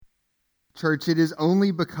Church, it is only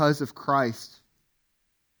because of Christ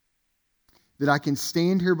that I can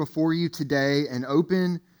stand here before you today and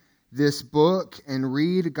open this book and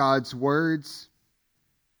read God's words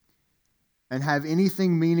and have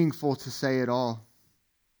anything meaningful to say at all.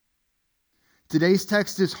 Today's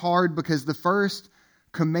text is hard because the first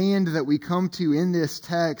command that we come to in this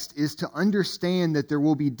text is to understand that there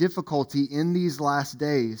will be difficulty in these last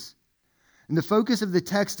days. And the focus of the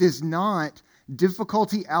text is not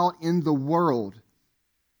difficulty out in the world.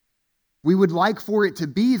 We would like for it to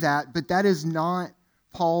be that, but that is not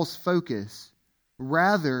Paul's focus.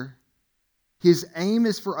 Rather, his aim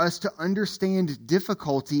is for us to understand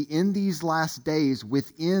difficulty in these last days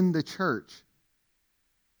within the church.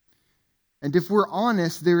 And if we're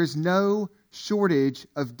honest, there is no shortage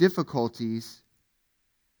of difficulties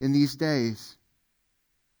in these days.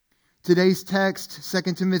 Today's text,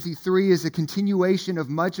 2 Timothy 3, is a continuation of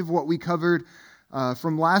much of what we covered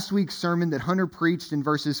from last week's sermon that Hunter preached in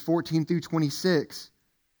verses 14 through 26.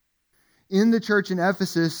 In the church in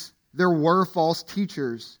Ephesus, there were false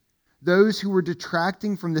teachers, those who were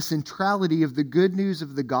detracting from the centrality of the good news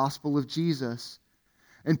of the gospel of Jesus.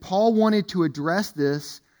 And Paul wanted to address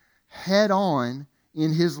this head on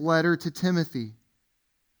in his letter to Timothy.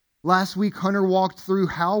 Last week, Hunter walked through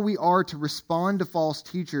how we are to respond to false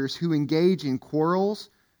teachers who engage in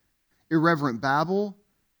quarrels, irreverent babble,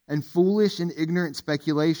 and foolish and ignorant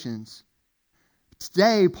speculations.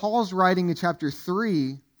 Today, Paul's writing in chapter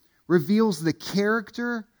 3 reveals the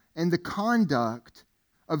character and the conduct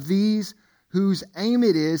of these whose aim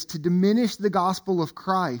it is to diminish the gospel of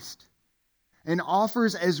Christ, and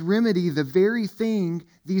offers as remedy the very thing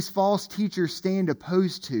these false teachers stand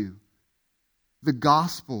opposed to, the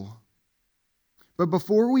gospel. But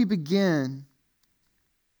before we begin,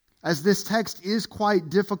 as this text is quite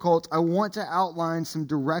difficult, I want to outline some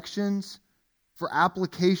directions for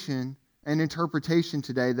application and interpretation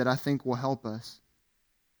today that I think will help us.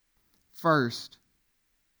 First,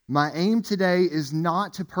 my aim today is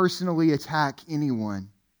not to personally attack anyone.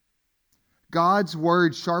 God's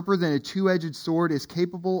word, sharper than a two-edged sword, is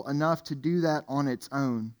capable enough to do that on its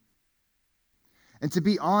own. And to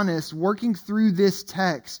be honest, working through this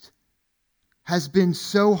text has been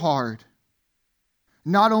so hard.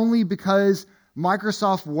 Not only because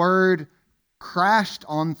Microsoft Word crashed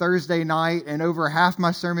on Thursday night and over half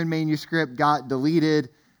my sermon manuscript got deleted,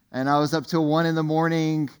 and I was up till 1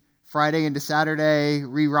 a.m, Friday into Saturday,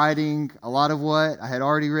 rewriting a lot of what I had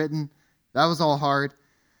already written. That was all hard.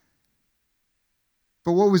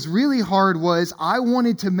 But what was really hard was I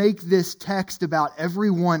wanted to make this text about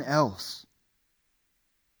everyone else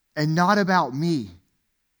and not about me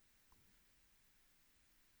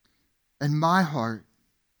and my heart.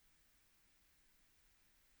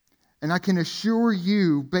 And I can assure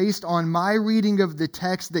you, based on my reading of the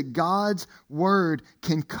text, that God's word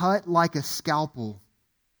can cut like a scalpel.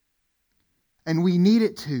 And we need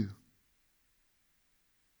it to.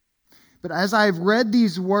 But as I've read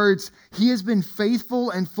these words, He has been faithful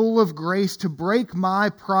and full of grace to break my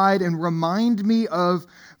pride and remind me of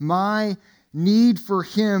my need for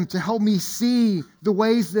Him to help me see the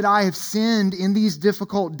ways that I have sinned in these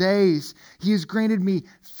difficult days. He has granted me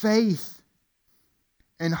faith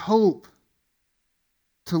and hope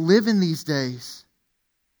to live in these days.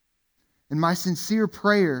 And my sincere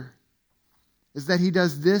prayer is that He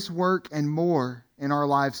does this work and more in our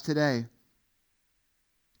lives today.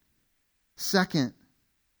 Second,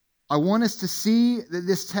 I want us to see that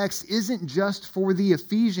this text isn't just for the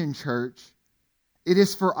Ephesian church. It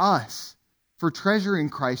is for us, for Treasure in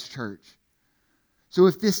Christ Church. So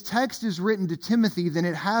if this text is written to Timothy, then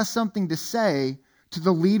it has something to say to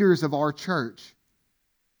the leaders of our church.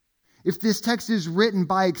 If this text is written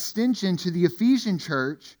by extension to the Ephesian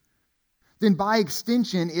church, then by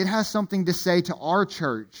extension it has something to say to our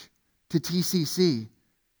church, to TCC.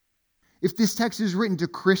 If this text is written to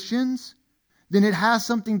Christians, then it has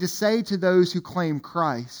something to say to those who claim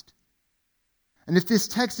Christ. And if this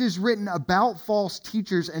text is written about false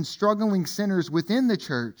teachers and struggling sinners within the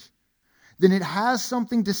church, then it has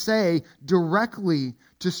something to say directly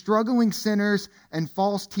to struggling sinners and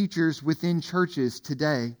false teachers within churches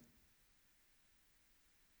today.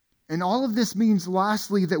 And all of this means,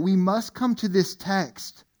 lastly, that we must come to this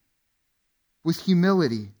text with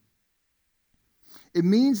humility. It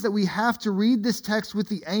means that we have to read this text with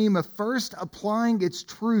the aim of first applying its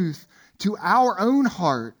truth to our own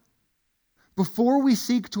heart before we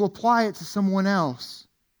seek to apply it to someone else.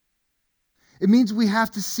 It means we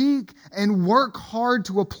have to seek and work hard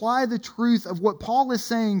to apply the truth of what Paul is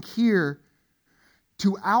saying here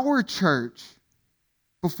to our church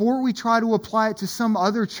before we try to apply it to some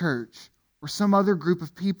other church or some other group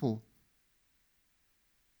of people.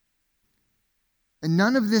 And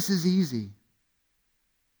none of this is easy.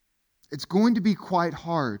 It's going to be quite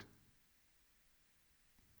hard.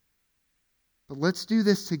 But let's do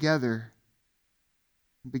this together.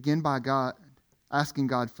 Begin by asking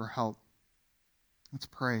God for help. Let's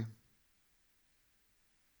pray.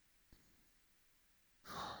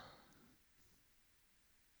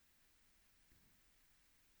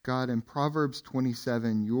 God, in Proverbs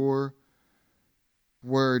 27, your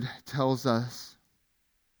word tells us,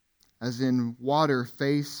 as in water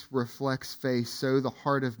face reflects face, so the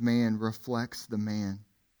heart of man reflects the man.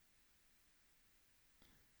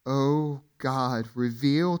 Oh God,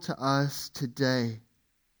 reveal to us today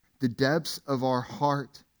the depths of our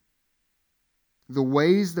heart, the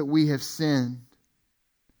ways that we have sinned.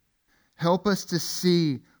 Help us to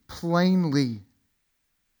see plainly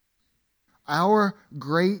our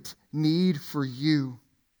great need for you.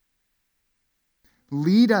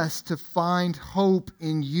 Lead us to find hope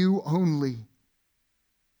in you only.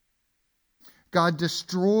 God,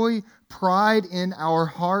 destroy pride in our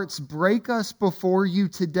hearts. Break us before you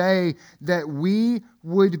today that we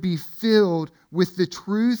would be filled with the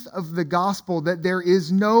truth of the gospel, that there is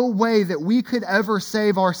no way that we could ever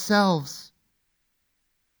save ourselves.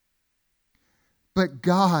 But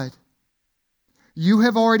God, you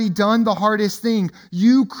have already done the hardest thing.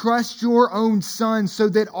 You crushed your own Son so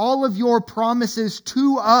that all of your promises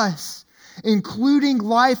to us, including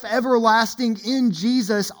life everlasting in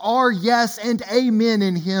Jesus, are yes and amen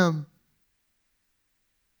in Him.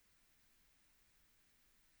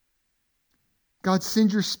 God,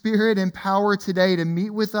 send your Spirit and power today to meet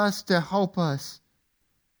with us, to help us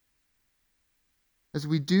as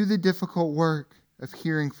we do the difficult work of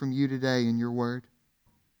hearing from you today in your word.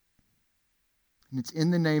 And it's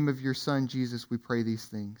in the name of your Son, Jesus, we pray these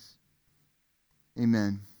things.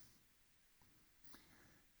 Amen.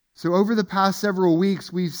 So over the past several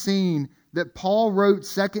weeks, we've seen that Paul wrote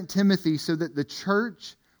 2 Timothy so that the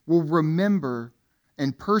church will remember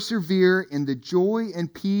and persevere in the joy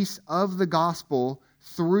and peace of the gospel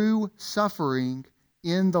through suffering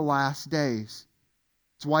in the last days.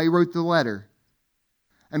 That's why he wrote the letter.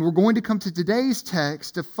 And we're going to come to today's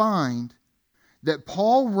text to find that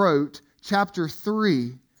Paul wrote chapter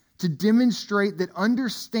 3 to demonstrate that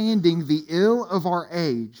understanding the ill of our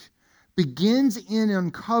age begins in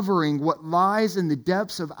uncovering what lies in the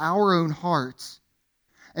depths of our own hearts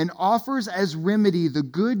and offers as remedy the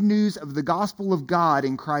good news of the gospel of God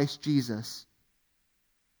in Christ Jesus.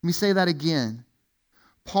 Let me say that again.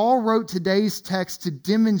 Paul wrote today's text to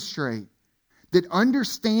demonstrate that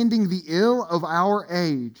understanding the ill of our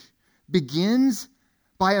age begins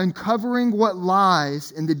by uncovering what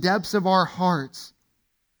lies in the depths of our hearts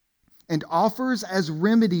and offers as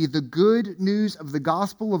remedy the good news of the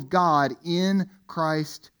gospel of God in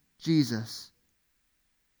Christ Jesus.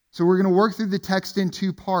 So we're going to work through the text in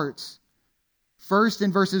two parts. First,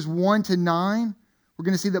 in verses 1 to 9, we're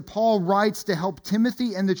going to see that Paul writes to help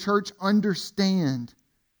Timothy and the church understand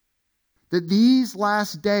that these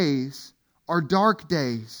last days are dark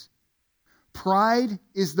days. Pride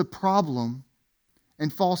is the problem,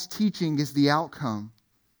 and false teaching is the outcome.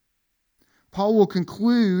 Paul will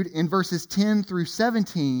conclude in verses 10 through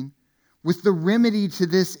 17 with the remedy to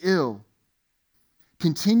this ill,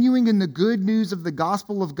 continuing in the good news of the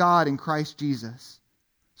gospel of God in Christ Jesus.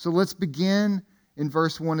 So let's begin in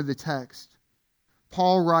verse 1 of the text.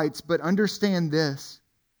 Paul writes, "But understand this,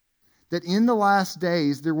 that in the last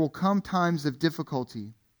days there will come times of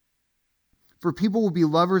difficulty. For people will be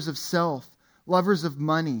lovers of self, lovers of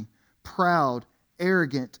money, proud,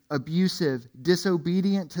 arrogant, abusive,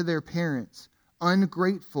 disobedient to their parents,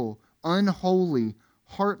 ungrateful, unholy,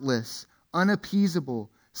 heartless,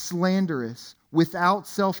 unappeasable, slanderous, without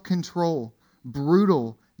self-control,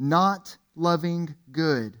 brutal, not loving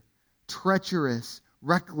good, treacherous,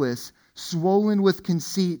 reckless, swollen with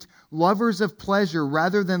conceit, lovers of pleasure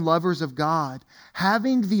rather than lovers of God,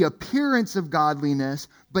 having the appearance of godliness,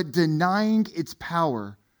 but denying its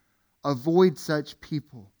power. Avoid such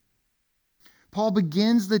people." Paul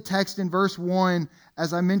begins the text in verse 1,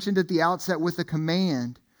 as I mentioned at the outset, with a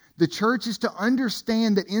command. The church is to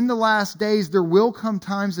understand that in the last days there will come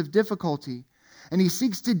times of difficulty. And he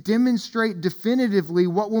seeks to demonstrate definitively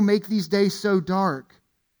what will make these days so dark.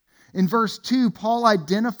 In verse 2, Paul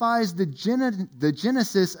identifies the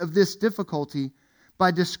genesis of this difficulty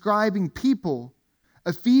by describing people,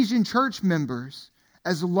 Ephesian church members,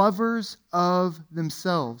 as lovers of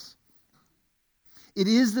themselves. It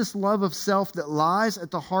is this love of self that lies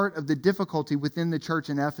at the heart of the difficulty within the church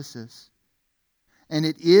in Ephesus. And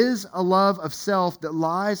it is a love of self that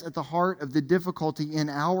lies at the heart of the difficulty in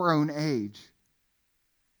our own age,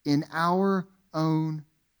 in our own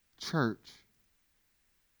church.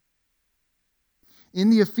 In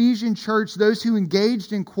the Ephesian church, those who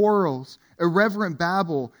engaged in quarrels, irreverent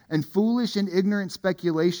babble, and foolish and ignorant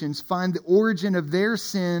speculations find the origin of their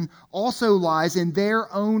sin also lies in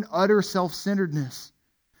their own utter self-centeredness.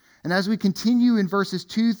 And as we continue in verses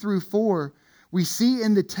 2 through 4, we see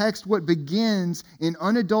in the text what begins in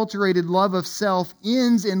unadulterated love of self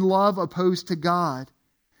ends in love opposed to God.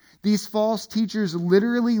 These false teachers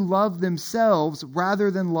literally love themselves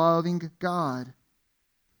rather than loving God.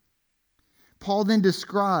 Paul then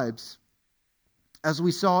describes, as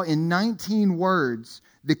we saw in 19 words,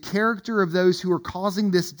 the character of those who are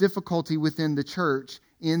causing this difficulty within the church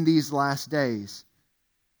in these last days.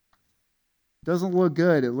 Doesn't look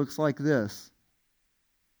good. It looks like this.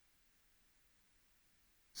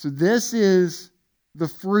 So this is the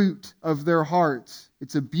fruit of their hearts.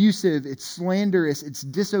 It's abusive, it's slanderous, it's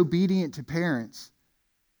disobedient to parents.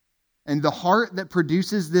 And the heart that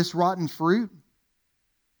produces this rotten fruit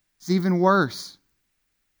is even worse.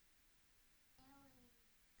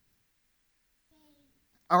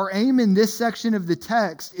 Our aim in this section of the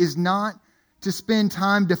text is not to spend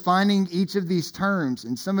time defining each of these terms.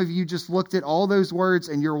 And some of you just looked at all those words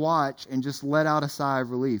in your watch and just let out a sigh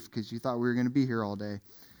of relief because you thought we were going to be here all day.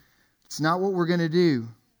 It's not what we're going to do.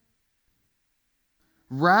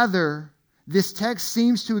 Rather, this text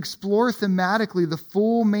seems to explore thematically the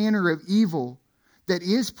full manner of evil that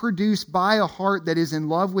is produced by a heart that is in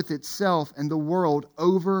love with itself and the world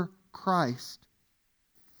over Christ.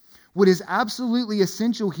 What is absolutely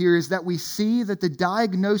essential here is that we see that the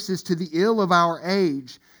diagnosis to the ill of our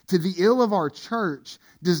age, to the ill of our church,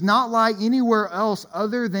 does not lie anywhere else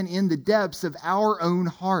other than in the depths of our own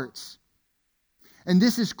hearts. And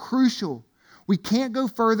this is crucial. We can't go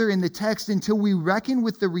further in the text until we reckon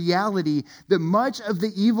with the reality that much of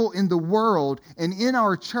the evil in the world and in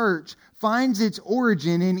our church finds its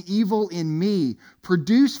origin in evil in me,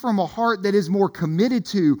 produced from a heart that is more committed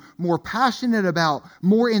to, more passionate about,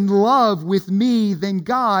 more in love with me than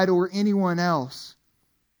God or anyone else.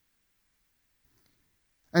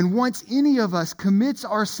 And once any of us commits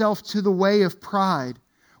ourselves to the way of pride,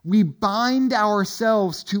 we bind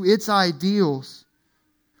ourselves to its ideals.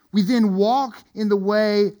 We then walk in the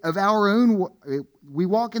way of our own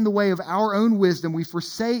wisdom. We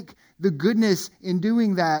forsake the goodness in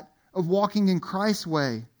doing that of walking in Christ's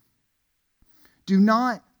way. Do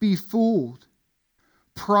not be fooled.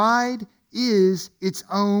 Pride is its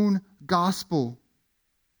own gospel.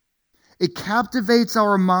 It captivates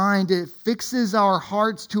our mind. It fixes our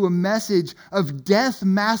hearts to a message of death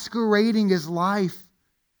masquerading as life.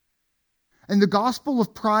 And the gospel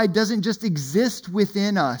of pride doesn't just exist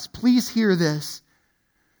within us. Please hear this.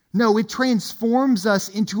 No, it transforms us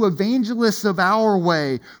into evangelists of our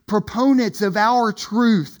way, proponents of our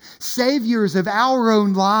truth, saviors of our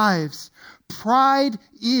own lives. Pride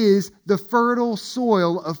is the fertile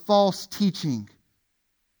soil of false teaching.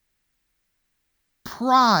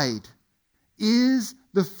 Pride is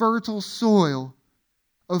the fertile soil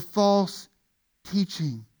of false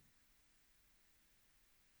teaching.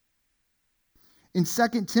 In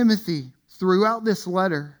 2 Timothy, throughout this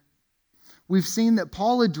letter, we've seen that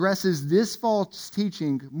Paul addresses this false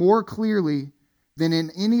teaching more clearly than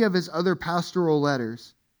in any of his other pastoral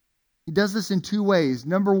letters. He does this in two ways.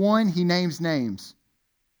 Number one, he names names.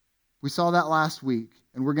 We saw that last week,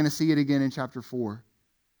 and we're going to see it again in chapter 4.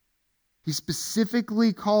 He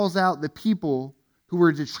specifically calls out the people who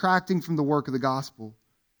were detracting from the work of the gospel.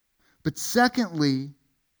 But secondly,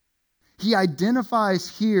 he identifies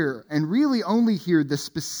here, and really only here, the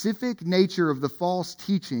specific nature of the false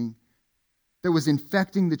teaching that was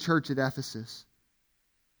infecting the church at Ephesus.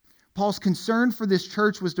 Paul's concern for this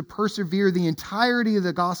church was to persevere the entirety of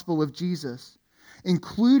the gospel of Jesus,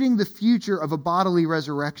 including the future of a bodily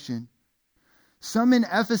resurrection. Some in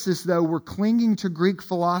Ephesus, though, were clinging to Greek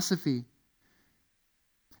philosophy.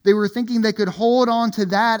 They were thinking they could hold on to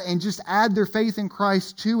that and just add their faith in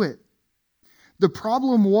Christ to it. The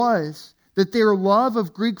problem was that their love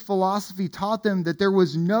of Greek philosophy taught them that there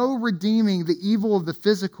was no redeeming the evil of the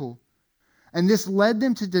physical. And this led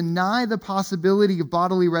them to deny the possibility of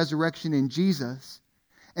bodily resurrection in Jesus.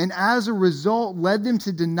 And as a result, led them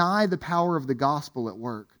to deny the power of the gospel at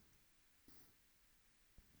work.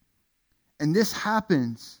 And this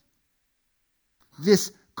happens.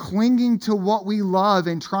 This clinging to what we love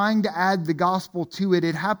and trying to add the gospel to it,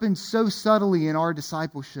 it happens so subtly in our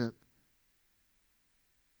discipleship.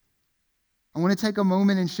 I want to take a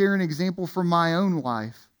moment and share an example from my own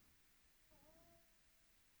life.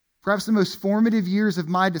 Perhaps the most formative years of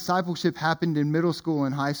my discipleship happened in middle school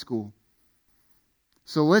and high school.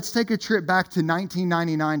 So let's take a trip back to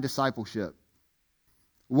 1999 discipleship.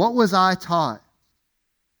 What was I taught?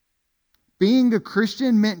 Being a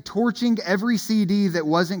Christian meant torching every CD that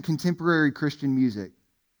wasn't contemporary Christian music.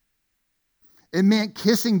 It meant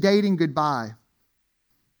kissing dating goodbye.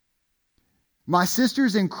 My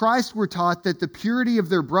sisters in Christ were taught that the purity of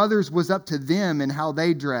their brothers was up to them and how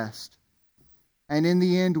they dressed. And in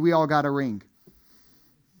the end, we all got a ring.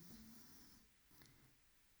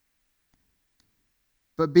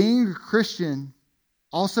 But being a Christian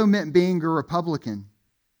also meant being a Republican.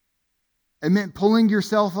 It meant pulling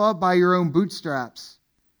yourself up by your own bootstraps.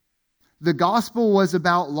 The gospel was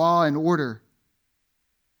about law and order,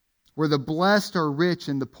 where the blessed are rich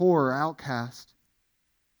and the poor are outcast.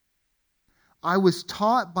 I was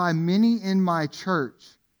taught by many in my church,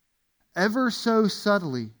 ever so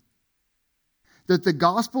subtly, that the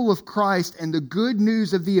gospel of Christ and the good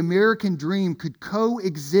news of the American dream could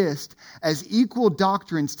coexist as equal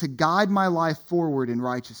doctrines to guide my life forward in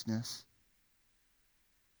righteousness.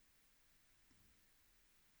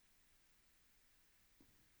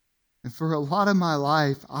 And for a lot of my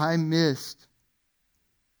life, I missed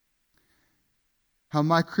how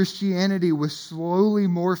my Christianity was slowly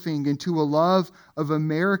morphing into a love of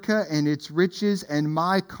America and its riches and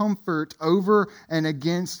my comfort over and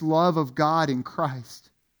against love of God in Christ.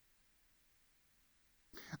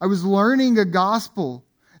 I was learning a gospel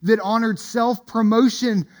that honored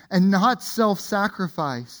self-promotion and not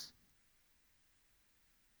self-sacrifice.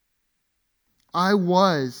 I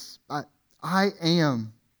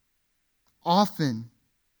am often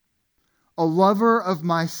a lover of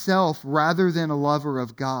myself rather than a lover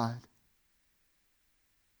of God.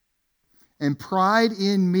 And pride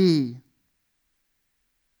in me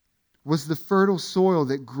was the fertile soil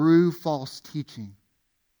that grew false teaching.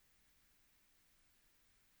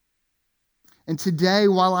 And today,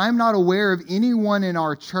 while I'm not aware of anyone in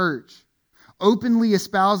our church openly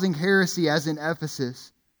espousing heresy as in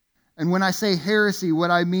Ephesus, and when I say heresy, what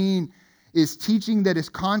I mean is teaching that is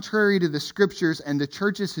contrary to the Scriptures and the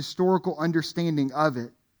church's historical understanding of it.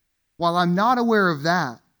 While I'm not aware of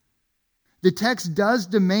that, the text does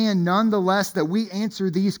demand nonetheless that we answer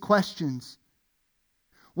these questions.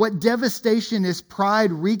 What devastation is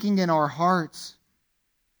pride wreaking in our hearts?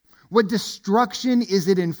 What destruction is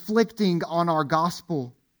it inflicting on our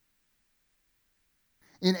gospel?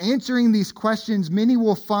 In answering these questions, many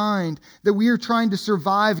will find that we are trying to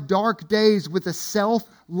survive dark days with a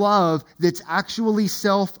self-love that's actually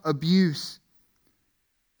self-abuse.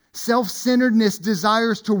 Self-centeredness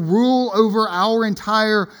desires to rule over our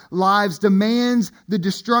entire lives, demands the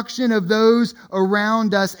destruction of those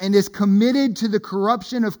around us, and is committed to the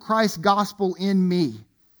corruption of Christ's gospel in me.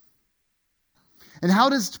 And how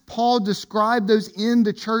does Paul describe those in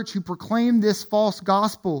the church who proclaim this false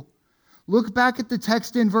gospel? Look back at the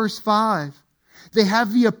text in verse 5. They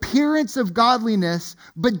have the appearance of godliness,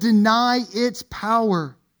 but deny its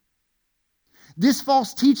power. This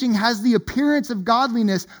false teaching has the appearance of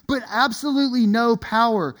godliness, but absolutely no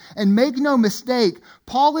power. And make no mistake,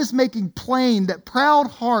 Paul is making plain that proud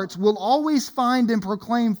hearts will always find and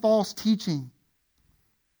proclaim false teaching.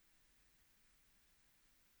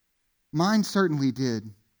 Mine certainly did.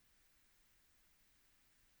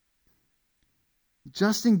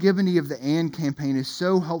 Justin Giboney of the AND campaign is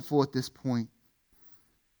so helpful at this point.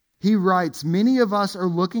 He writes, many of us are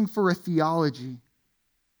looking for a theology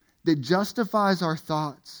that justifies our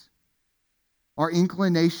thoughts, our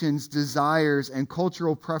inclinations, desires, and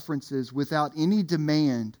cultural preferences without any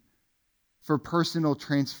demand for personal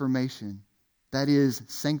transformation. That is,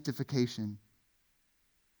 sanctification.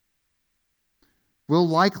 We'll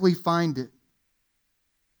likely find it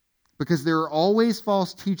because there are always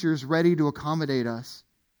false teachers ready to accommodate us.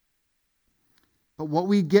 But what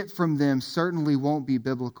we get from them certainly won't be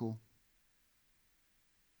biblical.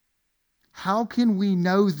 How can we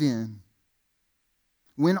know then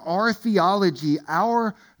when our theology,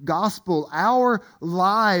 our gospel, our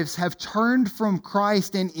lives have turned from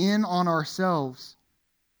Christ and in on ourselves?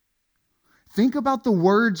 Think about the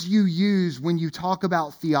words you use when you talk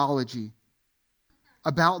about theology,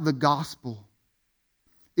 about the gospel.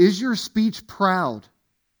 Is your speech proud?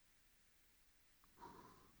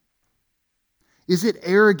 Is it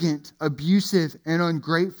arrogant, abusive, and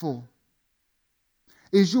ungrateful?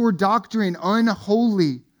 Is your doctrine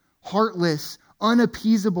unholy, heartless,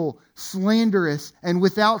 unappeasable, slanderous, and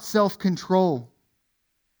without self-control?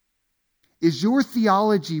 Is your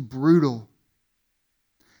theology brutal?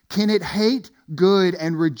 Can it hate good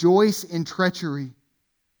and rejoice in treachery?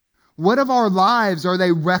 What of our lives? Are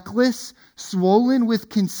they reckless, swollen with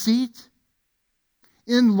conceit,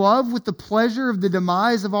 in love with the pleasure of the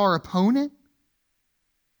demise of our opponent?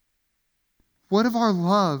 What of our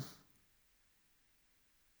love?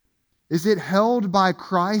 Is it held by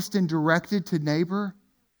Christ and directed to neighbor?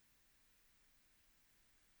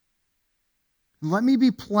 Let me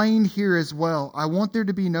be plain here as well. I want there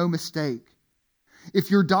to be no mistake.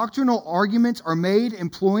 If your doctrinal arguments are made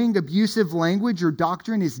employing abusive language, your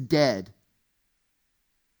doctrine is dead.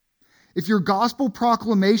 If your gospel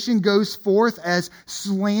proclamation goes forth as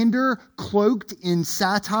slander cloaked in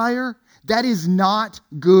satire, that is not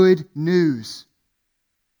good news.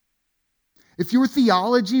 If your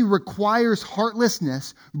theology requires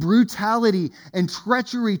heartlessness, brutality, and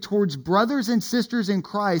treachery towards brothers and sisters in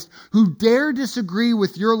Christ who dare disagree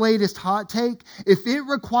with your latest hot take, if it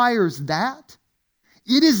requires that,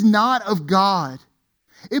 it is not of God.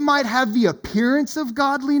 It might have the appearance of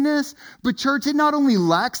godliness, but church, it not only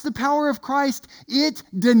lacks the power of Christ, it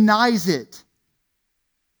denies it.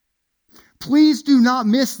 Please do not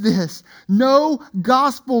miss this. No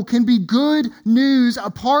gospel can be good news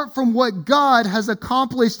apart from what God has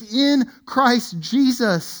accomplished in Christ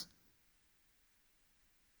Jesus.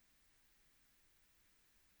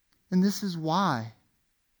 And this is why,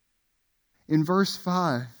 in verse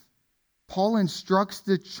 5, Paul instructs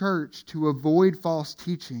the church to avoid false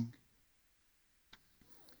teaching.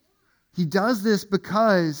 He does this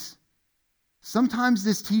because sometimes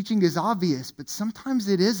this teaching is obvious, but sometimes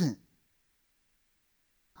it isn't.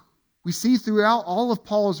 We see throughout all of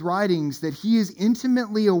Paul's writings that he is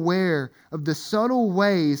intimately aware of the subtle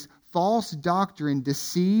ways false doctrine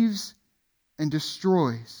deceives and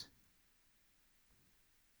destroys.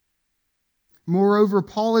 Moreover,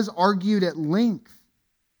 Paul has argued at length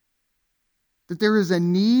that there is a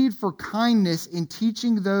need for kindness in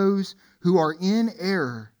teaching those who are in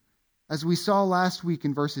error, as we saw last week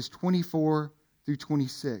in verses 24 through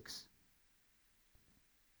 26.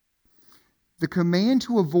 The command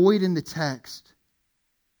to avoid in the text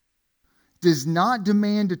does not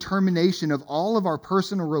demand determination of all of our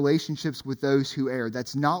personal relationships with those who err.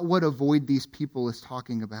 That's not what avoid these people is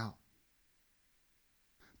talking about.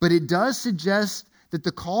 But it does suggest that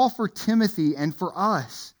the call for Timothy and for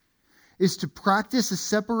us is to practice a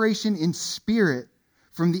separation in spirit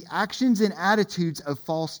from the actions and attitudes of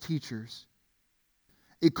false teachers.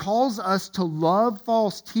 It calls us to love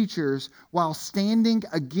false teachers while standing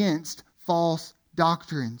against false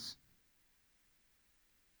doctrines.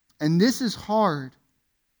 And this is hard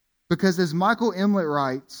because, as Michael Emlet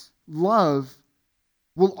writes, love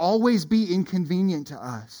will always be inconvenient to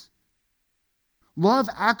us. Love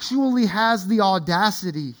actually has the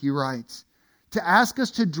audacity, he writes, to ask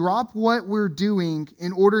us to drop what we're doing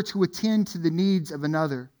in order to attend to the needs of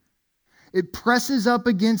another. It presses up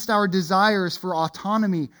against our desires for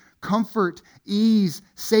autonomy, comfort, ease,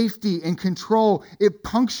 safety, and control. It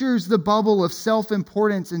punctures the bubble of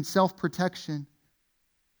self-importance and self-protection.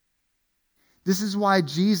 This is why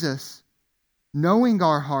Jesus, knowing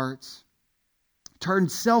our hearts,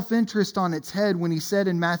 turned self-interest on its head when he said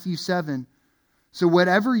in Matthew 7, "So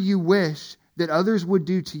whatever you wish that others would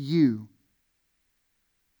do to you,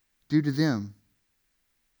 do to them."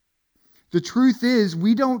 The truth is,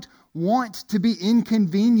 we don't want to be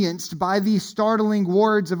inconvenienced by these startling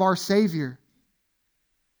words of our Savior,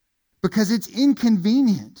 because it's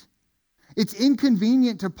inconvenient. It's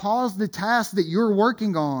inconvenient to pause the task that you're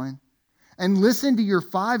working on and listen to your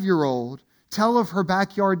 5-year-old tell of her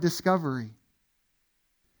backyard discovery.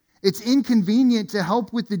 It's inconvenient to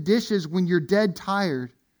help with the dishes when you're dead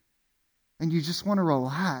tired and you just want to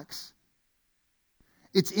relax.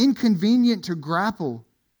 It's inconvenient to grapple,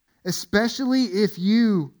 especially if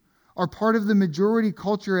you are part of the majority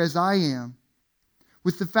culture as I am,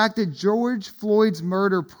 with the fact that George Floyd's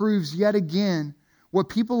murder proves yet again what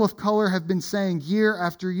people of color have been saying year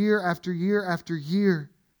after year after year after year,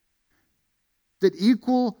 that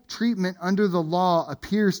equal treatment under the law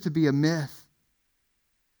appears to be a myth.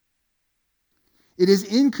 It is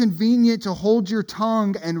inconvenient to hold your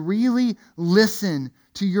tongue and really listen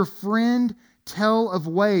to your friend tell of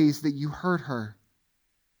ways that you hurt her.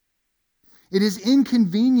 It is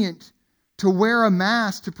inconvenient to wear a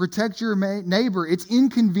mask to protect your neighbor. It's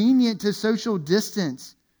inconvenient to social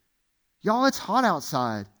distance. Y'all, it's hot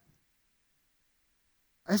outside.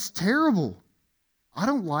 It's terrible. I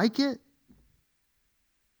don't like it.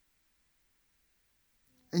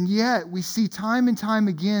 And yet, we see time and time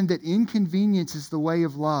again that inconvenience is the way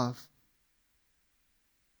of love.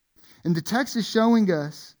 And the text is showing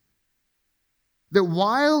us that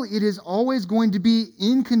while it is always going to be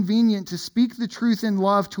inconvenient to speak the truth in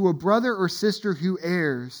love to a brother or sister who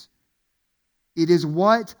errs, it is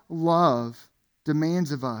what love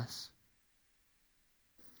demands of us.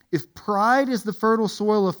 If pride is the fertile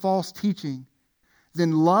soil of false teaching,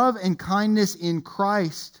 then love and kindness in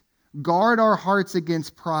Christ guard our hearts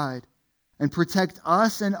against pride. and protect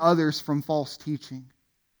us and others from false teaching.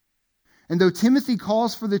 And though Timothy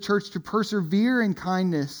calls for the church to persevere in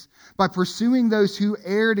kindness by pursuing those who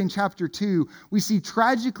erred in chapter 2, we see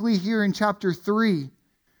tragically here in chapter 3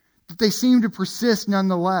 that they seem to persist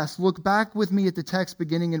nonetheless. Look back with me at the text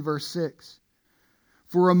beginning in verse 6.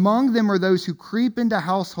 For among them are those who creep into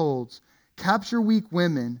households, capture weak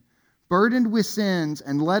women, burdened with sins,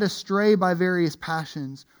 and led astray by various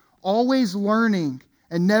passions, always learning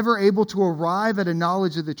and never able to arrive at a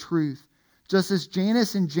knowledge of the truth. Just as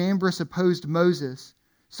Jannes and Jambres opposed Moses,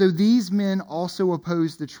 so these men also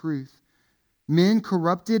oppose the truth. Men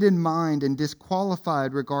corrupted in mind and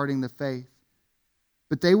disqualified regarding the faith.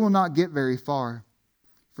 But they will not get very far,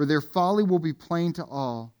 for their folly will be plain to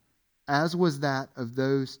all, as was that of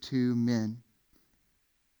those two men.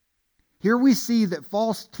 Here we see that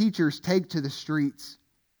false teachers take to the streets.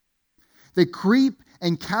 They creep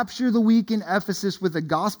and capture the weak in Ephesus with a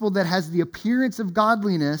gospel that has the appearance of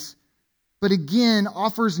godliness, but again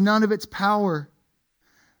offers none of its power.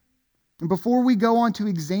 And before we go on to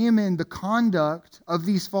examine the conduct of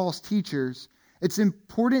these false teachers, it's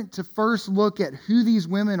important to first look at who these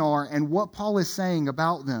women are and what Paul is saying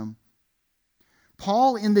about them.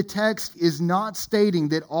 Paul in the text is not stating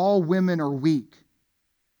that all women are weak.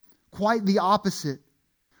 Quite the opposite.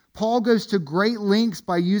 Paul goes to great lengths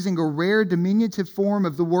by using a rare diminutive form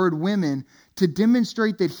of the word women to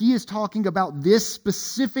demonstrate that he is talking about this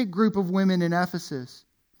specific group of women in Ephesus.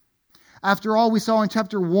 After all, we saw in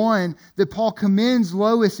chapter 1 that Paul commends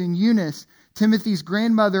Lois and Eunice, Timothy's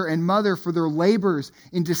grandmother and mother, for their labors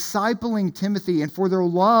in discipling Timothy and for their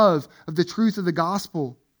love of the truth of the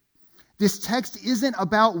gospel. This text isn't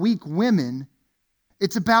about weak women.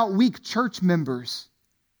 It's about weak church members.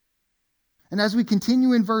 And as we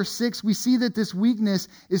continue in verse 6, we see that this weakness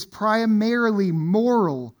is primarily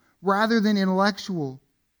moral rather than intellectual.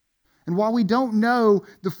 And while we don't know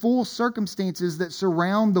the full circumstances that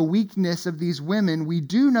surround the weakness of these women, we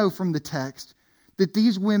do know from the text that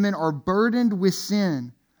these women are burdened with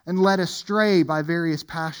sin and led astray by various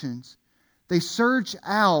passions. They search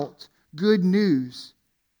out good news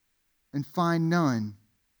and find none.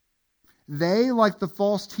 They, like the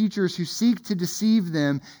false teachers who seek to deceive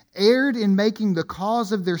them, erred in making the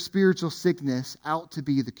cause of their spiritual sickness out to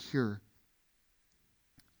be the cure.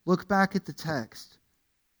 Look back at the text.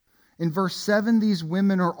 In verse 7, these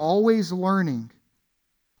women are always learning,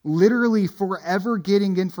 literally forever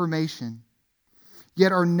getting information,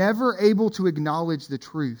 yet are never able to acknowledge the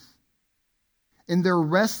truth. In their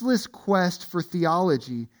restless quest for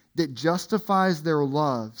theology that justifies their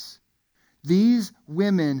loves, these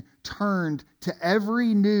women turned to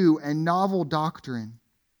every new and novel doctrine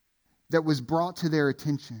that was brought to their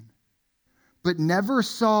attention, but never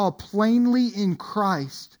saw plainly in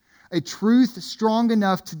Christ a truth strong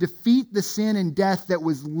enough to defeat the sin and death that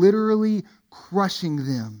was literally crushing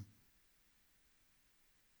them.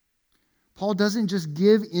 Paul doesn't just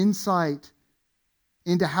give insight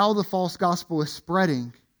into how the false gospel is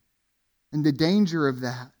spreading and the danger of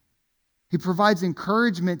that. He provides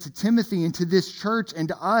encouragement to Timothy and to this church and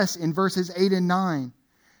to us in verses 8 and 9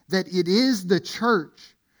 that it is the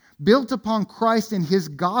church built upon Christ and His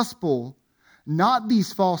gospel, not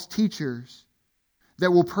these false teachers,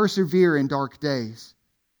 that will persevere in dark days.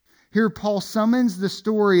 Here Paul summons the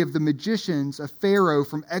story of the magicians of Pharaoh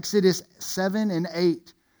from Exodus 7 and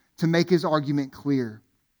 8 to make his argument clear.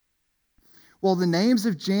 While the names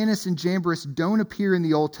of Jannes and Jambres don't appear in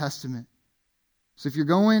the Old Testament, so if you're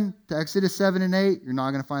going to Exodus 7 and 8, you're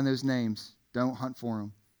not going to find those names. Don't hunt for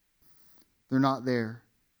them. They're not there.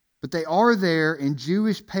 But they are there in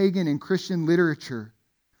Jewish, pagan, and Christian literature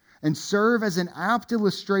and serve as an apt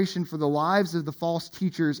illustration for the lives of the false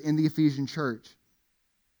teachers in the Ephesian church.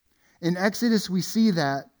 In Exodus, we see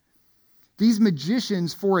that these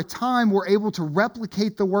magicians, for a time, were able to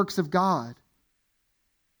replicate the works of God,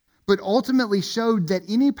 but ultimately showed that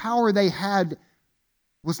any power they had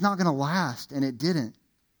was not going to last, and it didn't.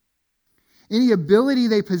 Any ability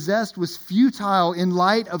they possessed was futile in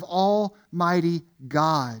light of Almighty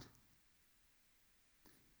God.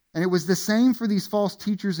 And it was the same for these false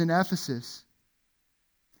teachers in Ephesus.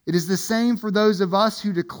 It is the same for those of us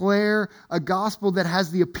who declare a gospel that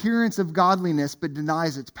has the appearance of godliness but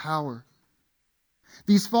denies its power.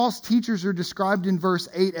 These false teachers are described in verse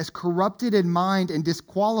 8 as corrupted in mind and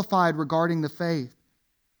disqualified regarding the faith.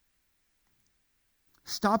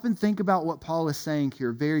 Stop and think about what Paul is saying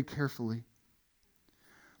here very carefully.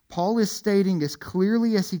 Paul is stating as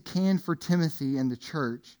clearly as he can for Timothy and the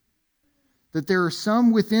church that there are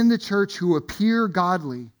some within the church who appear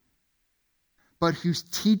godly, but whose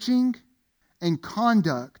teaching and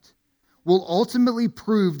conduct will ultimately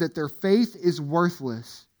prove that their faith is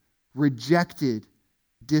worthless, rejected,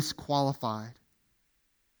 disqualified.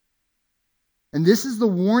 And this is the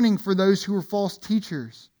warning for those who are false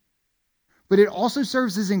teachers. But it also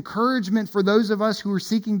serves as encouragement for those of us who are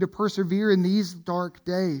seeking to persevere in these dark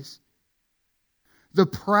days. The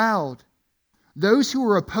proud, those who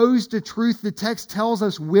are opposed to truth, the text tells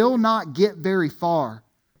us, will not get very far.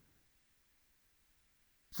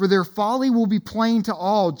 For their folly will be plain to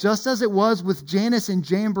all, just as it was with Jannes and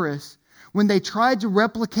Jambres. When they tried to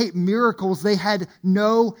replicate miracles they had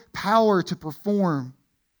no power to perform.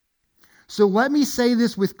 So let me say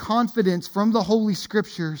this with confidence from the Holy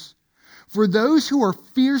Scriptures. For those who are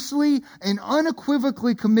fiercely and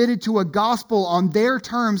unequivocally committed to a gospel on their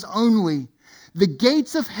terms only, the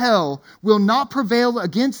gates of hell will not prevail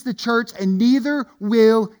against the church, and neither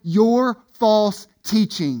will your false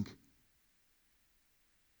teaching.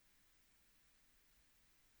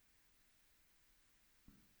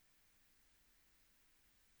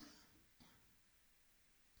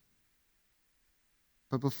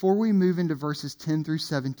 But before we move into verses 10 through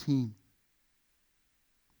 17,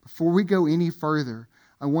 before we go any further,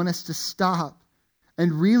 I want us to stop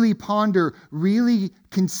and really ponder, really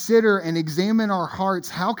consider and examine our hearts.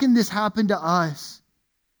 How can this happen to us?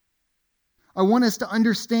 I want us to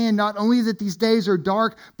understand not only that these days are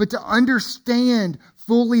dark, but to understand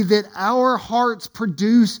fully that our hearts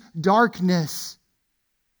produce darkness.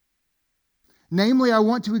 Namely, I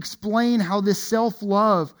want to explain how this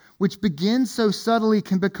self-love, which begins so subtly,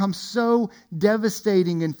 can become so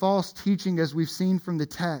devastating in false teaching, as we've seen from the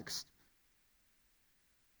text.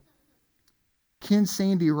 Ken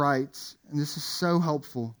Sande writes, and this is so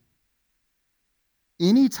helpful,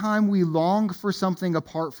 anytime we long for something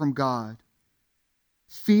apart from God,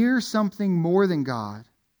 fear something more than God,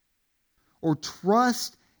 or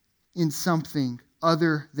trust in something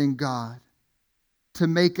other than God to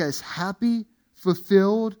make us happy,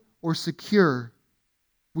 fulfilled, or secure,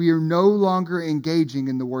 we are no longer engaging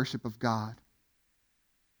in the worship of God.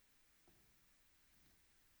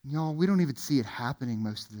 Y'all, we don't even see it happening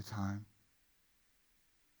most of the time.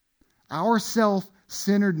 Our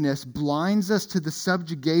self-centeredness blinds us to the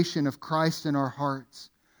subjugation of Christ in our hearts.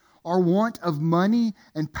 Our want of money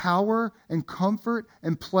and power and comfort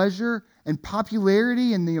and pleasure and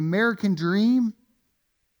popularity and the American dream,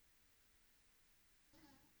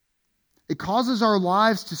 it causes our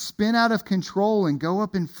lives to spin out of control and go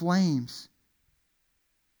up in flames.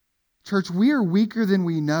 Church, we are weaker than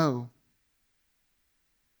we know.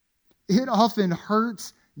 It often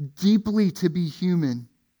hurts deeply to be human.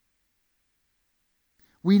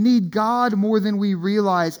 We need God more than we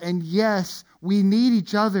realize, and yes, we need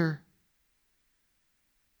each other.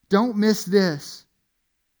 Don't miss this.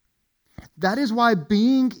 That is why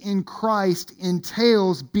being in Christ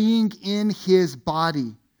entails being in His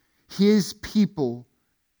body, His people,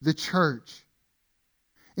 the church.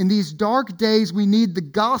 In these dark days, we need the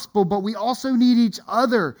gospel, but we also need each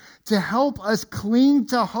other to help us cling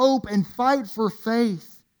to hope and fight for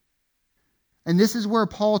faith. And this is where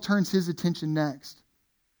Paul turns his attention next.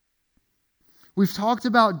 We've talked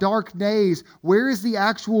about dark days. Where is the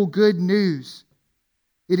actual good news?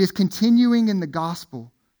 It is continuing in the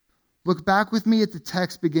gospel. Look back with me at the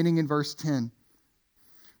text beginning in verse 10.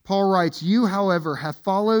 Paul writes, "You, however, have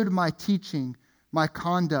followed my teaching, my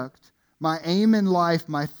conduct, my aim in life,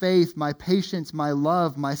 my faith, my patience, my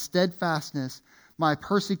love, my steadfastness, my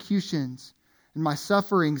persecutions, and my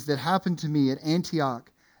sufferings that happened to me at Antioch,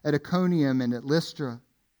 at Iconium, and at Lystra,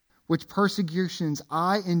 which persecutions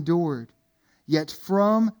I endured. Yet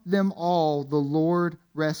from them all the Lord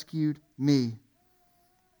rescued me.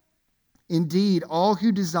 Indeed, all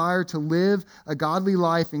who desire to live a godly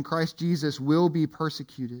life in Christ Jesus will be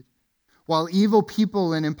persecuted, while evil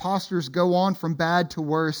people and impostors go on from bad to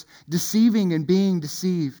worse, deceiving and being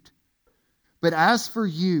deceived. But as for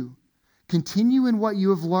you, continue in what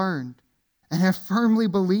you have learned and have firmly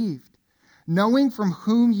believed, knowing from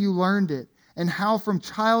whom you learned it, and how from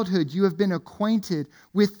childhood you have been acquainted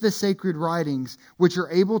with the sacred writings, which are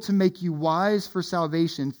able to make you wise for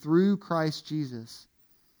salvation through Christ Jesus."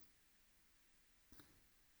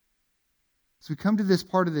 As we come to this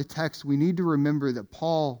part of the text, we need to remember that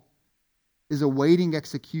Paul is awaiting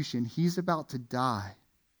execution. He's about to die.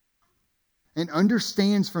 And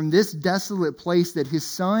understands from this desolate place that his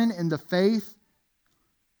son in the faith,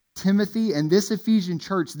 Timothy, and this Ephesian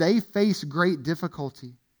church, they face great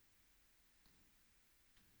difficulty.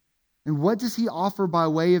 And what does he offer by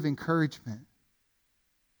way of encouragement?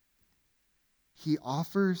 He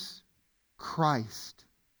offers Christ.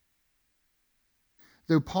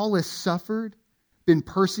 Though Paul has suffered, been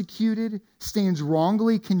persecuted, stands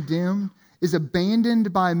wrongly condemned, is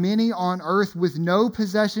abandoned by many on earth with no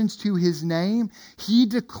possessions to his name, he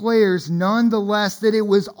declares nonetheless that it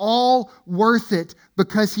was all worth it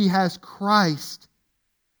because he has Christ.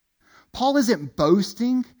 Paul isn't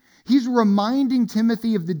boasting. He's reminding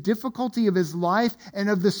Timothy of the difficulty of his life and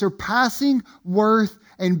of the surpassing worth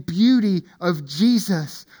and beauty of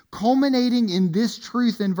Jesus, culminating in this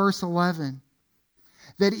truth in verse 11.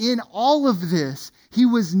 That in all of this, he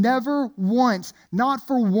was never once, not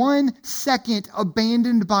for 1 second,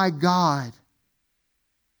 abandoned by God.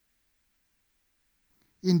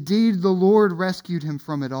 Indeed, the Lord rescued him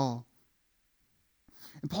from it all.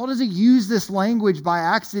 And Paul doesn't use this language by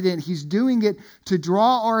accident. He's doing it to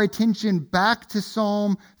draw our attention back to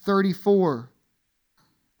Psalm 34,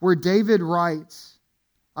 where David writes,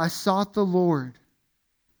 I sought the Lord,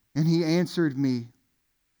 and he answered me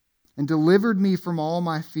and delivered me from all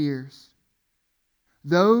my fears.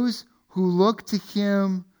 Those who look to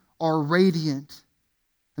him are radiant,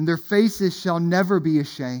 and their faces shall never be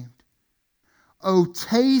ashamed. Oh,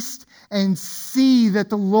 taste and see that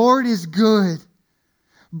the Lord is good.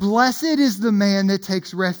 Blessed is the man that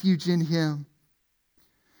takes refuge in him.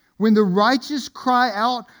 When the righteous cry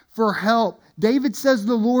out for help, David says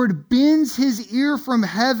the Lord bends his ear from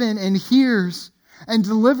heaven and hears and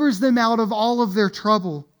delivers them out of all of their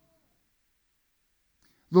trouble.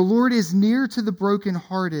 The Lord is near to the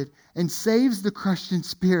brokenhearted and saves the crushed in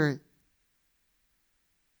spirit.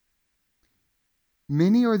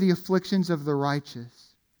 Many are the afflictions of the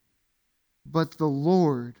righteous, but the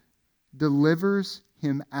Lord delivers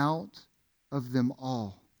him out of them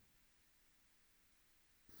all.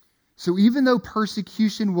 So even though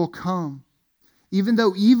persecution will come, even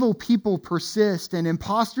though evil people persist and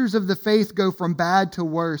impostors of the faith go from bad to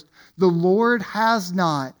worst, the Lord has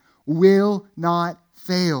not, will not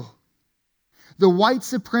fail. Though white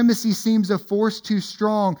supremacy seems a force too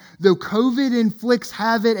strong, though COVID inflicts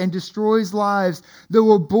havoc and destroys lives,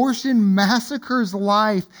 though abortion massacres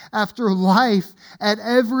life after life at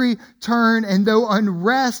every turn, and though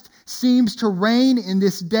unrest seems to reign in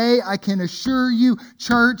this day, I can assure you,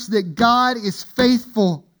 church, that God is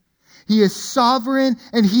faithful. He is sovereign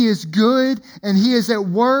and He is good, and He is at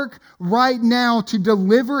work right now to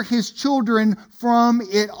deliver His children from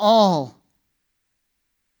it all.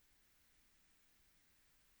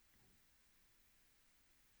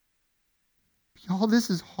 Y'all, this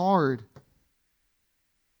is hard.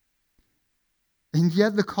 And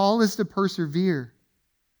yet the call is to persevere.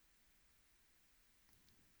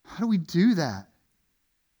 How do we do that?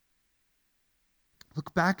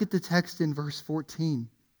 Look back at the text in verse 14.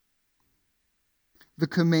 The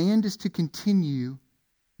command is to continue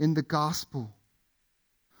in the gospel.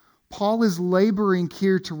 Paul is laboring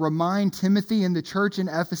here to remind Timothy and the church in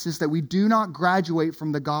Ephesus that we do not graduate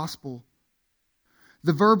from the gospel.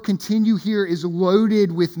 The verb continue here is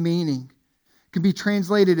loaded with meaning. It can be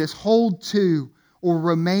translated as hold to or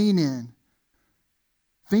remain in.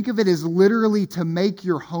 Think of it as literally to make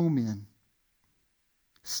your home in.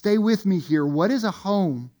 Stay with me here. What is a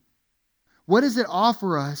home? What does it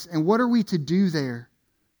offer us, and what are we to do there?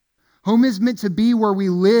 Home is meant to be where we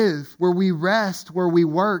live, where we rest, where we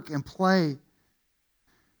work and play.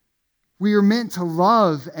 We are meant to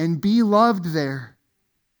love and be loved there.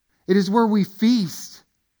 It is where we feast.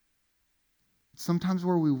 It's sometimes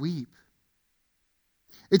where we weep.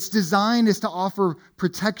 Its design is to offer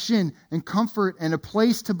protection and comfort and a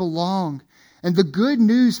place to belong. And the good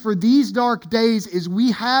news for these dark days is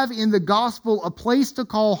we have in the gospel a place to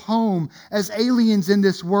call home as aliens in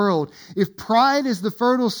this world. If pride is the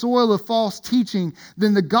fertile soil of false teaching,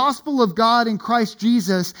 then the gospel of God in Christ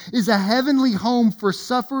Jesus is a heavenly home for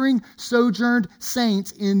suffering, sojourned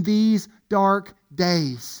saints in these dark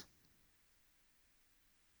days.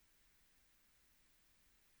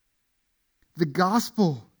 The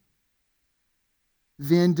gospel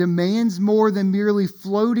then demands more than merely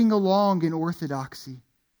floating along in orthodoxy.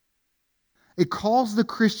 It calls the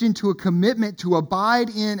Christian to a commitment to abide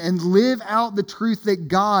in and live out the truth that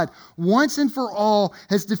God, once and for all,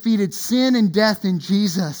 has defeated sin and death in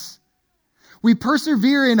Jesus. We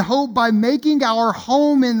persevere in hope by making our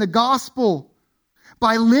home in the gospel,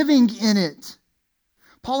 by living in it.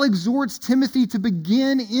 Paul exhorts Timothy to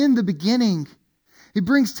begin in the beginning. He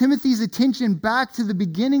brings Timothy's attention back to the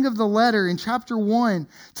beginning of the letter in chapter 1,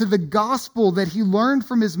 to the gospel that he learned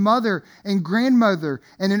from his mother and grandmother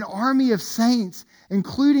and an army of saints,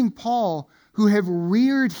 including Paul, who have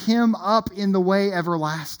reared him up in the way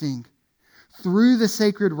everlasting through the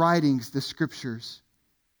sacred writings, the scriptures.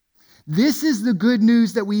 This is the good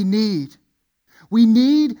news that we need. We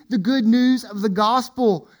need the good news of the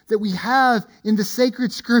gospel that we have in the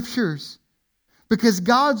sacred scriptures. Because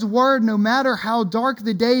God's word, no matter how dark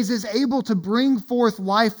the days, is able to bring forth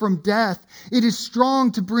life from death. It is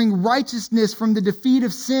strong to bring righteousness from the defeat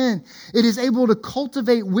of sin. It is able to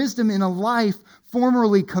cultivate wisdom in a life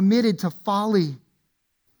formerly committed to folly.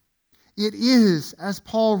 It is, as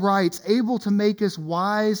Paul writes, able to make us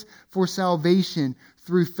wise for salvation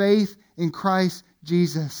through faith in Christ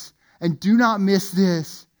Jesus. And do not miss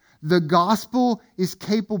this. The gospel is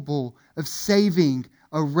capable of saving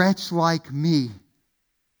a wretch like me,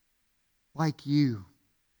 like you.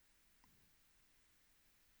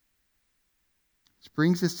 Which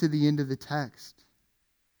brings us to the end of the text.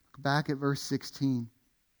 Look back at verse 16.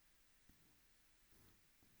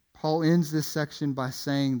 Paul ends this section by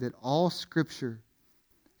saying that all Scripture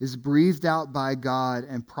is breathed out by God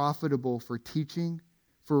and profitable for teaching,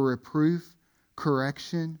 for reproof,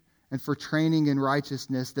 correction, and for training in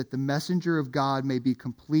righteousness, that the messenger of God may be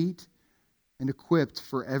complete and equipped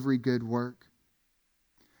for every good work.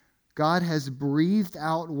 God has breathed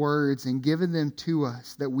out words and given them to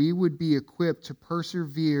us that we would be equipped to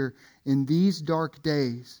persevere in these dark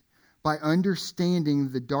days by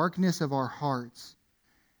understanding the darkness of our hearts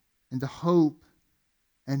and the hope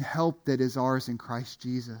and help that is ours in Christ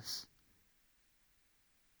Jesus.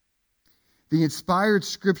 The inspired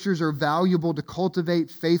scriptures are valuable to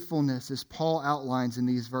cultivate faithfulness, as Paul outlines in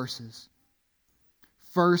these verses.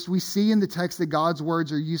 First, we see in the text that God's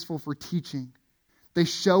words are useful for teaching. They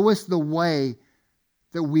show us the way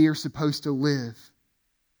that we are supposed to live.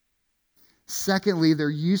 Secondly, they're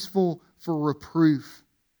useful for reproof.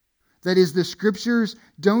 That is, the Scriptures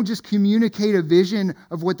don't just communicate a vision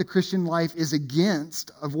of what the Christian life is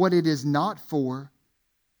against, of what it is not for.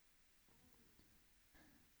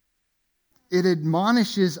 It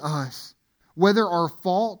admonishes us whether our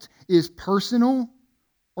fault is personal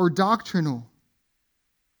or doctrinal.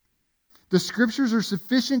 The Scriptures are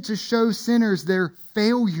sufficient to show sinners their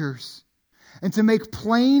failures and to make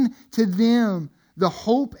plain to them the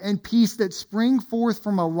hope and peace that spring forth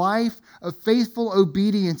from a life of faithful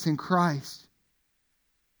obedience in Christ.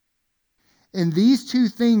 In these two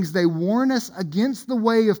things, they warn us against the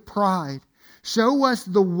way of pride, show us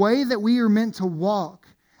the way that we are meant to walk,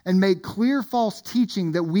 and make clear false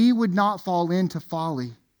teaching that we would not fall into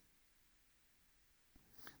folly.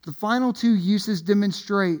 The final two uses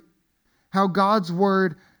demonstrate how God's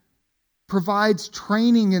Word provides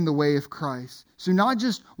training in the way of Christ. So not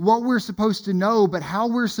just what we're supposed to know, but how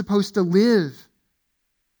we're supposed to live.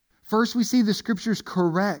 First, we see the Scriptures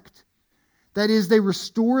correct. That is, they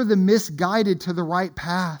restore the misguided to the right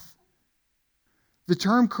path. The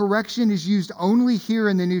term correction is used only here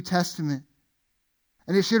in the New Testament.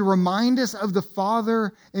 And it should remind us of the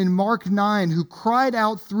Father in Mark 9 who cried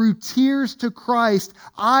out through tears to Christ,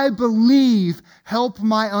 "I believe, help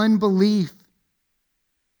my unbelief."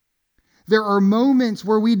 There are moments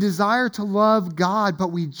where we desire to love God,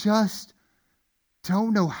 but we just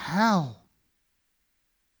don't know how.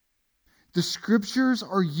 The Scriptures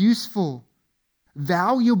are useful,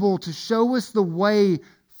 valuable to show us the way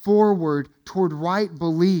forward toward right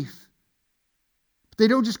belief. They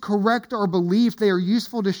don't just correct our belief, they are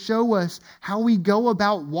useful to show us how we go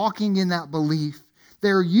about walking in that belief. They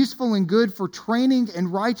are useful and good for training in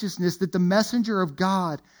righteousness, that the messenger of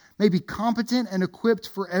God may be competent and equipped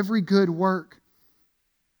for every good work.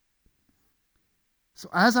 So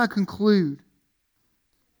as I conclude,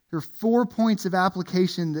 there are 4 points of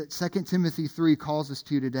application that 2 Timothy 3 calls us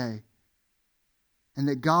to today, and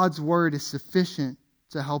that God's Word is sufficient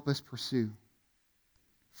to help us pursue.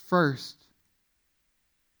 First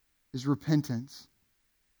is repentance.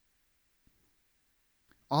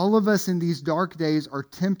 All of us in these dark days are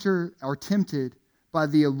tempted by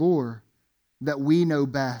the allure that we know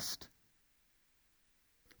best.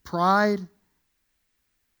 Pride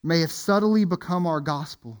may have subtly become our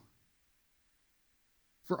gospel.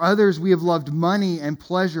 For others, we have loved money and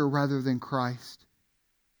pleasure rather than Christ.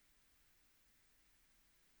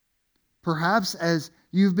 Perhaps as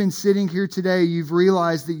you've been sitting here today, you've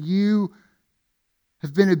realized that you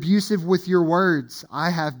have been abusive with your words. I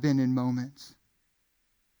have been in moments.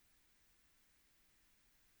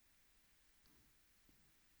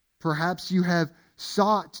 Perhaps you have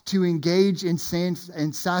sought to engage in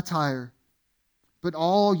satire, but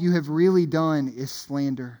all you have really done is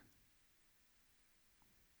slander.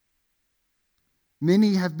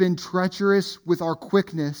 Many have been treacherous with our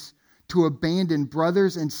quickness to abandon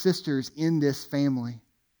brothers and sisters in this family.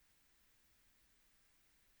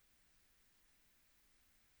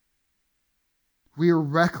 We are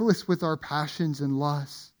reckless with our passions and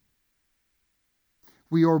lusts.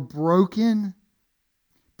 We are broken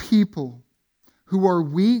people who are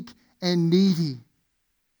weak and needy.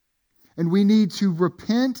 And we need to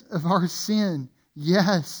repent of our sin.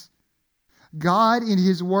 Yes. God in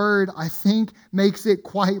His Word, I think, makes it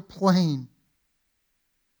quite plain.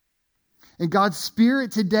 And God's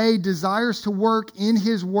Spirit today desires to work in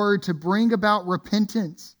His Word to bring about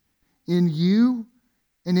repentance in you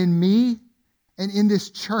and in me and in this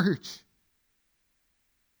church.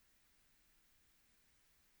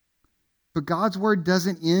 But God's Word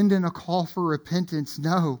doesn't end in a call for repentance.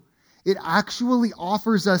 No. It actually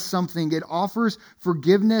offers us something. It offers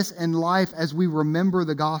forgiveness and life as we remember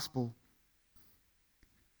the gospel.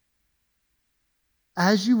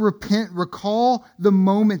 As you repent, recall the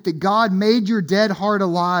moment that God made your dead heart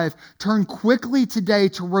alive. Turn quickly today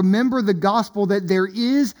to remember the gospel that there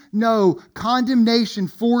is no condemnation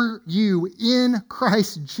for you in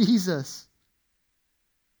Christ Jesus.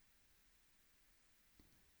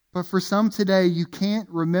 But for some today, you can't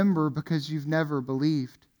remember because you've never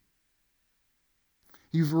believed.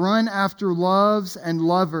 You've run after loves and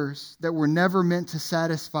lovers that were never meant to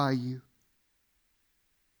satisfy you.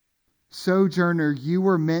 Sojourner, you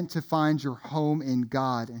were meant to find your home in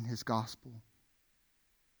God and His gospel.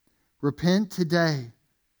 Repent today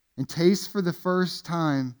and taste for the first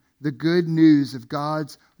time the good news of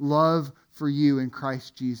God's love for you in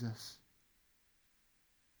Christ Jesus.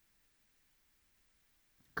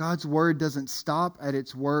 God's Word doesn't stop at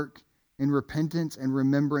its work in repentance and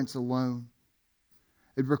remembrance alone.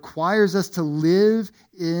 It requires us to live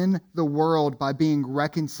in the world by being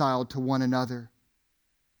reconciled to one another.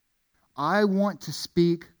 I want to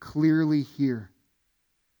speak clearly here.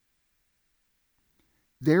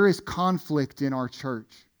 There is conflict in our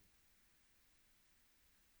church.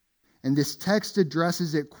 And this text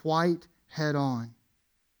addresses it quite head on.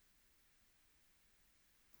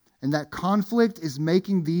 And that conflict is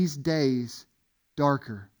making these days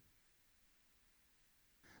darker.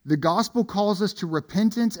 The gospel calls us to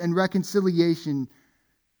repentance and reconciliation.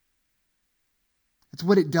 It's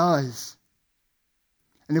what it does.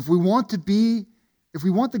 And if we want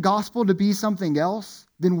the gospel to be something else,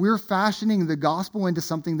 then we're fashioning the gospel into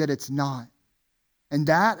something that it's not. And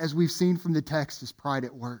that, as we've seen from the text, is pride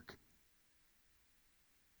at work.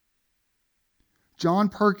 John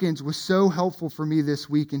Perkins was so helpful for me this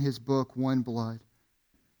week in his book, One Blood,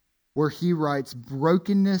 where he writes,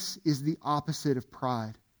 brokenness is the opposite of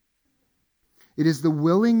pride. It is the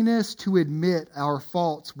willingness to admit our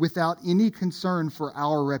faults without any concern for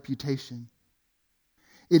our reputation.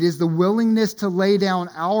 It is the willingness to lay down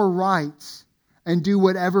our rights and do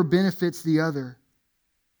whatever benefits the other.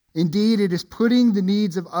 Indeed, it is putting the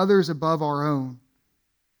needs of others above our own.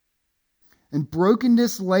 And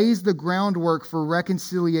brokenness lays the groundwork for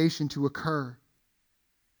reconciliation to occur.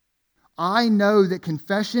 I know that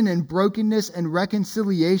confession and brokenness and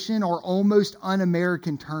reconciliation are almost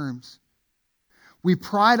un-American terms. We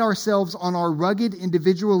pride ourselves on our rugged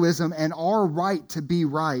individualism and our right to be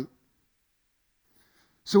right.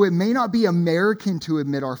 So it may not be American to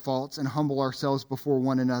admit our faults and humble ourselves before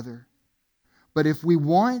one another. But if we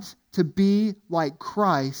want to be like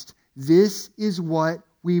Christ, this is what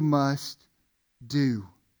we must do.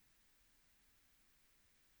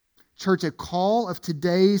 Church, a call of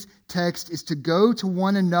today's text is to go to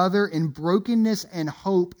one another in brokenness and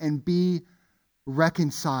hope and be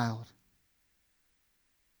reconciled.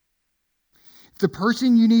 The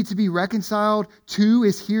person you need to be reconciled to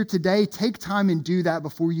is here today. Take time and do that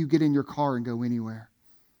before you get in your car and go anywhere.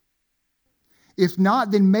 If not,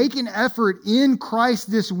 then make an effort in Christ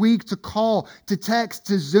this week to call, to text,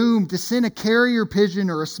 to Zoom, to send a carrier pigeon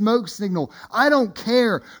or a smoke signal. I don't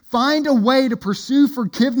care. Find a way to pursue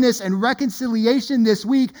forgiveness and reconciliation this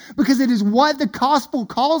week because it is what the gospel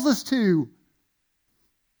calls us to.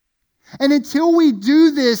 And until we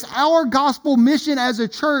do this, our gospel mission as a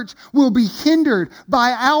church will be hindered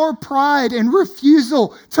by our pride and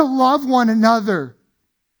refusal to love one another.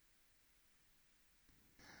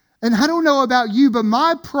 And I don't know about you, but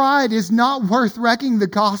my pride is not worth wrecking the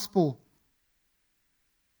gospel.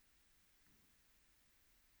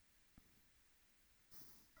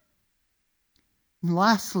 And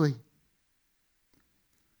lastly,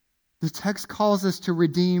 the text calls us to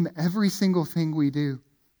redeem every single thing we do.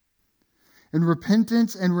 And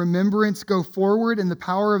repentance and remembrance go forward in the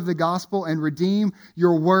power of the gospel and redeem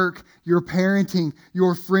your work, your parenting,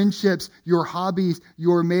 your friendships, your hobbies,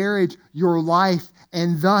 your marriage, your life,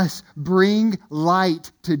 and thus bring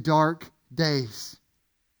light to dark days.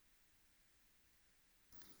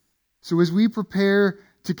 So as we prepare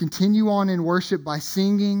to continue on in worship by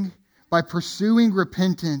singing, by pursuing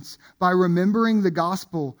repentance, by remembering the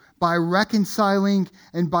gospel, by reconciling,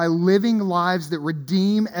 and by living lives that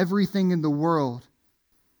redeem everything in the world,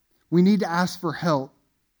 we need to ask for help.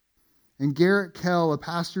 And Garrett Kell, a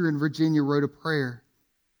pastor in Virginia, wrote a prayer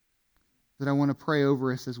that I want to pray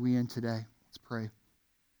over us as we end today. Let's pray.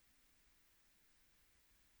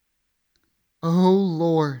 Oh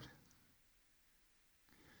Lord,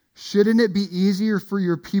 shouldn't it be easier for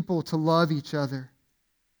your people to love each other?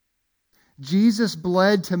 Jesus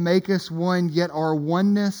bled to make us one, yet our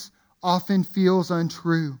oneness often feels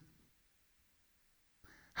untrue.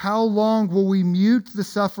 How long will we mute the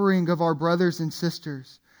suffering of our brothers and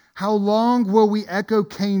sisters? How long will we echo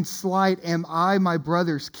Cain's slight, "Am I my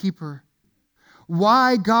brother's keeper?"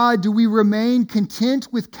 Why, God, do we remain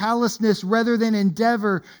content with callousness rather than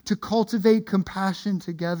endeavor to cultivate compassion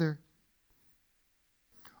together?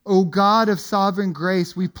 O God of sovereign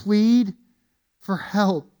grace, we plead for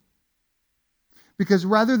help. Because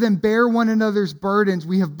rather than bear one another's burdens,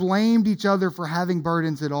 we have blamed each other for having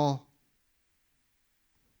burdens at all.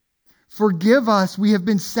 Forgive us, we have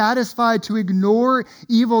been satisfied to ignore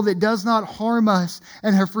evil that does not harm us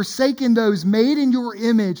and have forsaken those made in your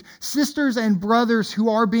image, sisters and brothers who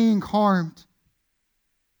are being harmed.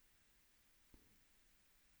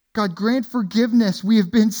 God, grant forgiveness. We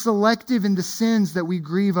have been selective in the sins that we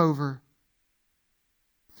grieve over.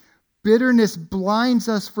 Bitterness blinds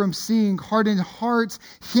us from seeing. Hardened hearts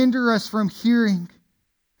hinder us from hearing.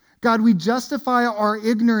 God, we justify our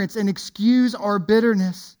ignorance and excuse our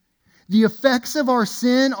bitterness. The effects of our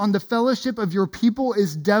sin on the fellowship of your people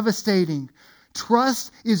is devastating.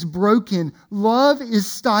 Trust is broken. Love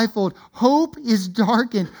is stifled. Hope is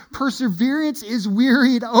darkened. Perseverance is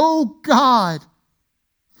wearied. Oh God,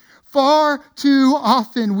 far too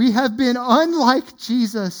often we have been unlike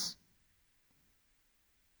Jesus.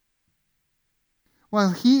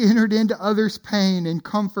 While he entered into others' pain and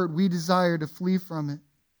comfort, we desire to flee from it.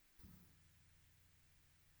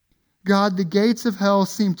 God, the gates of hell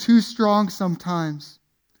seem too strong sometimes.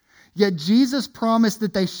 Yet Jesus promised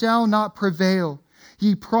that they shall not prevail.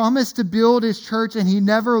 He promised to build his church and he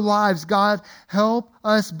never lies. God, help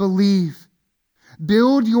us believe.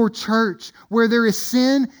 Build your church. Where there is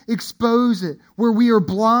sin, expose it. Where we are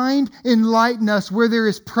blind, enlighten us. Where there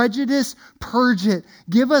is prejudice, purge it.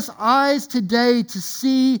 Give us eyes today to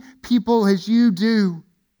see people as you do.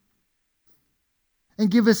 And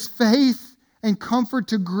give us faith and comfort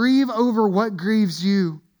to grieve over what grieves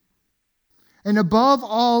you. And above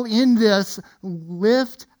all in this,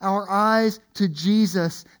 lift our eyes to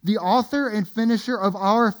Jesus, the author and finisher of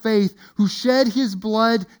our faith, who shed his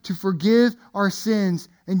blood to forgive our sins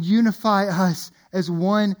and unify us as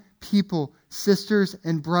one people, sisters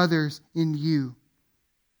and brothers in you.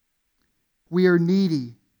 We are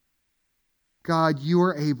needy. God, you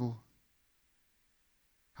are able.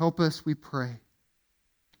 Help us, we pray.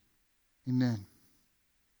 Amen.